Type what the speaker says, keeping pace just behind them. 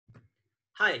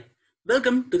Hi,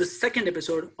 welcome to the second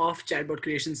episode of Chatbot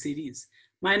Creation Series.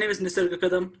 My name is Nisarga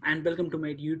Kadam and welcome to my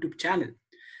YouTube channel.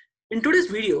 In today's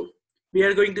video, we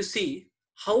are going to see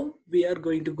how we are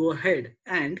going to go ahead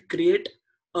and create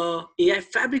a AI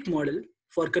fabric model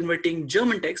for converting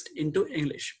German text into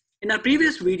English. In our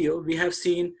previous video, we have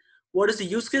seen what is the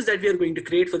use case that we are going to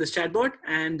create for this chatbot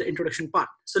and the introduction part.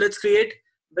 So let's create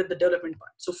with the development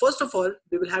part. So first of all,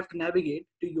 we will have to navigate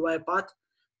to UiPath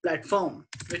Platform,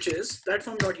 which is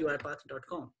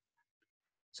platform.uipath.com.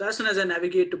 So as soon as I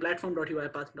navigate to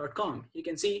platform.uipath.com, you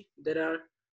can see there are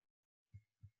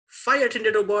 5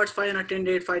 attended robots, 5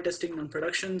 unattended, 5 testing,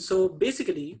 non-production. So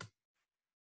basically,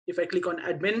 if I click on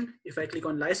admin, if I click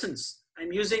on license,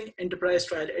 I'm using enterprise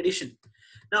trial edition.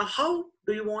 Now, how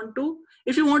do you want to,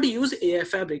 if you want to use AI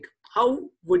fabric, how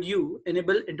would you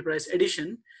enable enterprise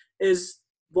edition is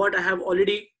what I have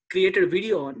already created a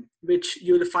video on, which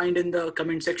you will find in the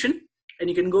comment section, and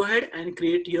you can go ahead and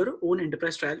create your own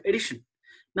enterprise trial edition.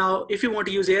 Now, if you want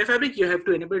to use AI fabric, you have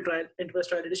to enable enterprise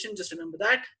trial edition, just remember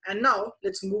that. And now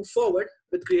let's move forward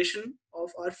with creation of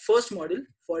our first model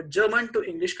for German to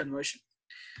English conversion.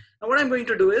 Now what I'm going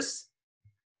to do is,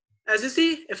 as you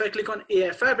see, if I click on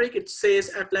AI fabric, it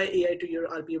says apply AI to your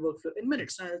RPA workflow in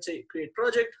minutes. Now I'll say create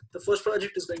project. The first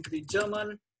project is going to be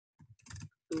German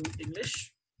to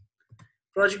English.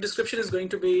 Project description is going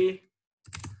to be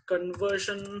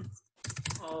conversion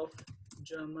of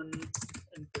German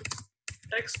input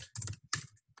text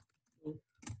to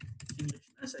English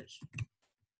message.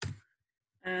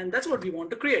 And that's what we want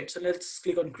to create. So let's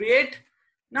click on create.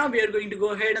 Now we are going to go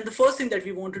ahead, and the first thing that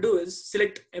we want to do is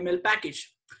select ML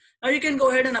package. Now you can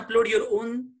go ahead and upload your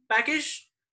own package.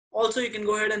 Also, you can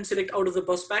go ahead and select out of the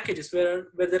box packages where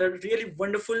there are really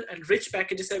wonderful and rich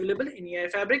packages available in AI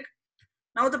fabric.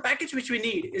 Now the package which we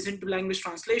need is into language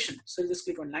translation. So just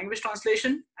click on language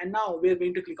translation, and now we are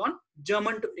going to click on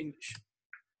German to English.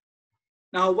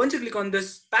 Now, once you click on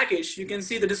this package, you can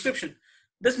see the description.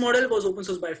 This model was open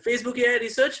sourced by Facebook AI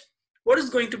Research. What is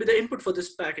going to be the input for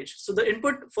this package? So the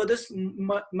input for this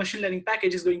machine learning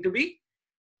package is going to be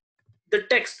the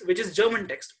text, which is German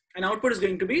text, and output is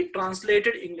going to be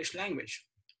translated English language.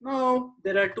 Now,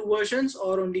 there are 2 versions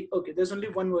or only, okay, there's only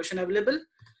 1 version available.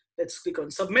 Let's click on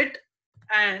submit.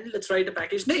 And let's write a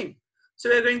package name. So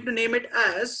we're going to name it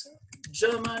as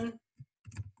German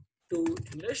to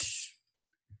English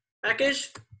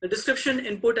package. The description,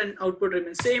 input and output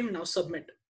remain same. Now submit.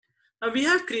 Now we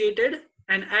have created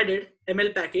and added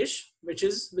ML package, which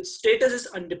status is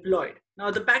undeployed.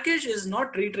 Now the package is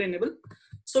not retrainable,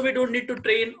 so we don't need to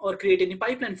train or create any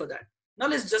pipeline for that. Now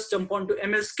let's just jump on to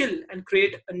ML skill and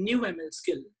create a new ML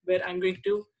skill where I'm going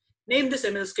to name this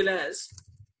ML skill as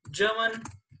German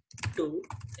to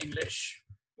English,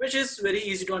 which is very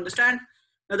easy to understand.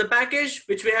 Now the package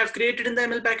which we have created in the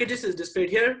ML packages is displayed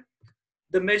here.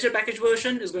 The major package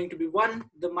version is going to be 1,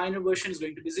 the minor version is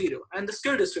going to be 0, and the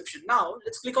skill description. Now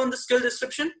let's click on the skill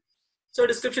description. So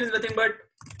description is nothing but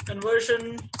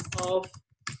conversion of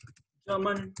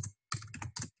German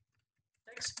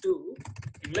text to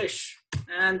English,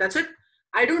 and that's it.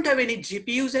 I don't have any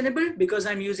GPUs enabled because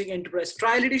I'm using enterprise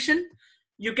trial edition.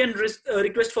 You can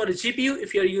request for a GPU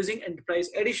if you're using enterprise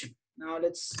edition. Now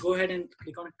let's go ahead and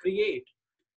click on create.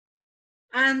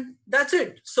 And that's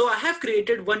it. So I have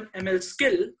created one ML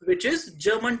skill, which is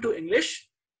German to English.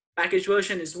 Package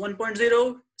version is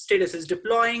 1.0. Status is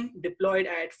deployed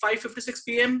at 5:56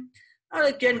 p.m. Now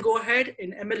I can go ahead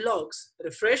in ML logs,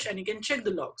 refresh, and you can check the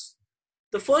logs.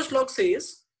 The first log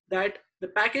says that the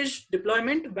package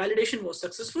deployment validation was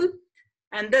successful.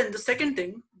 And then the second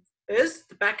thing is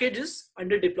the package is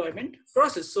under deployment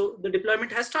process. So the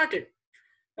deployment has started.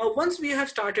 Now, once we have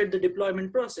started the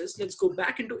deployment process, let's go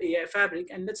back into AI fabric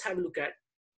and let's have a look at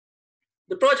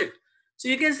the project. So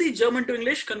you can see German to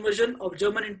English conversion of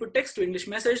German input text to English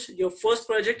message. Your first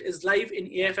project is live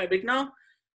in AI fabric now.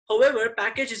 However,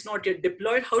 package is not yet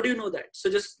deployed. How do you know that?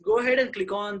 So just go ahead and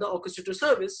click on the orchestrator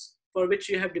service for which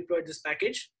you have deployed this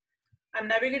package. I'm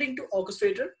navigating to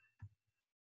orchestrator.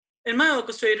 In my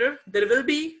orchestrator, there will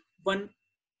be one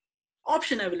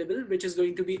option available, which is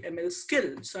going to be ML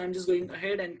skill. So I'm just going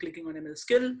ahead and clicking on ML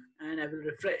skill, and I will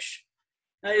refresh.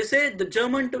 Now you say the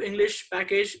German to English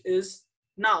package is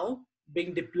now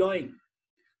being deploying.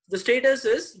 The status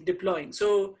is deploying.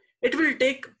 So it will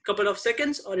take a couple of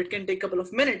seconds or it can take a couple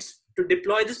of minutes to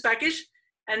deploy this package.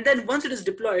 And then once it is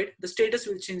deployed, the status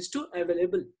will change to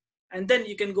available. And then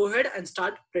you can go ahead and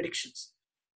start predictions.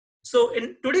 So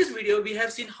in today's video, we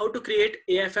have seen how to create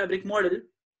AI fabric model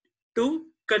to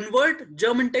convert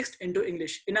German text into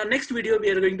English. In our next video, we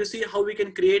are going to see how we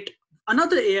can create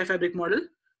another AI fabric model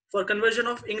for conversion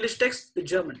of English text to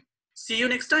German. See you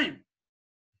next time.